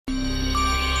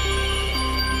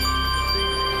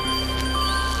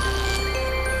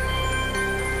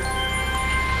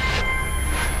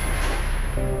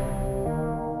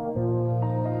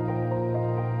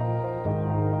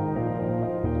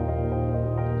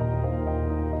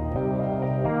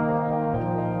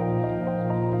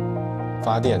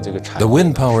The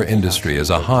wind power industry is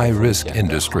a high-risk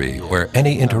industry where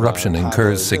any interruption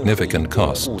incurs significant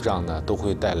cost.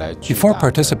 Before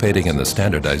participating in the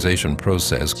standardization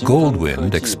process,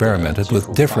 Goldwind experimented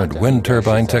with different wind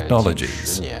turbine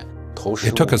technologies.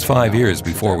 It took us 5 years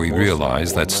before we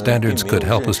realized that standards could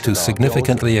help us to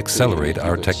significantly accelerate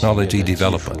our technology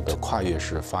development.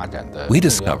 We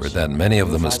discovered that many of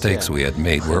the mistakes we had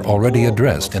made were already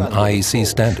addressed in IEC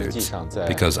standards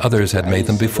because others had made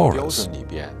them before us.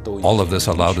 All of this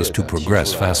allowed us to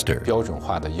progress faster.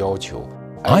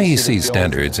 IEC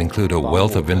standards include a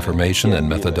wealth of information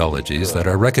and methodologies that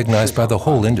are recognized by the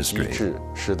whole industry.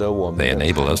 They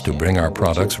enable us to bring our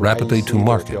products rapidly to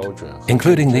market,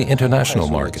 including the international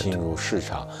market.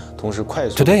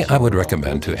 Today, I would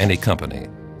recommend to any company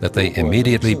that they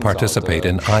immediately participate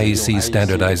in IEC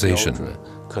standardization.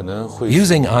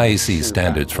 Using IEC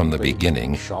standards from the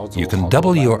beginning, you can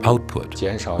double your output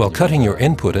while cutting your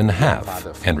input in half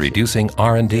and reducing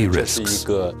R&D risks.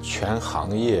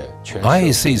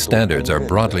 IEC standards are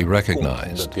broadly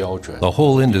recognized. The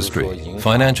whole industry,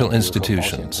 financial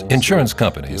institutions, insurance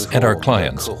companies, and our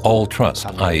clients all trust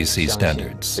IEC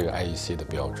standards.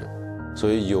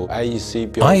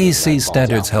 IEC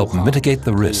standards help mitigate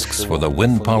the risks for the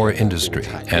wind power industry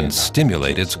and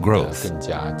stimulate its growth.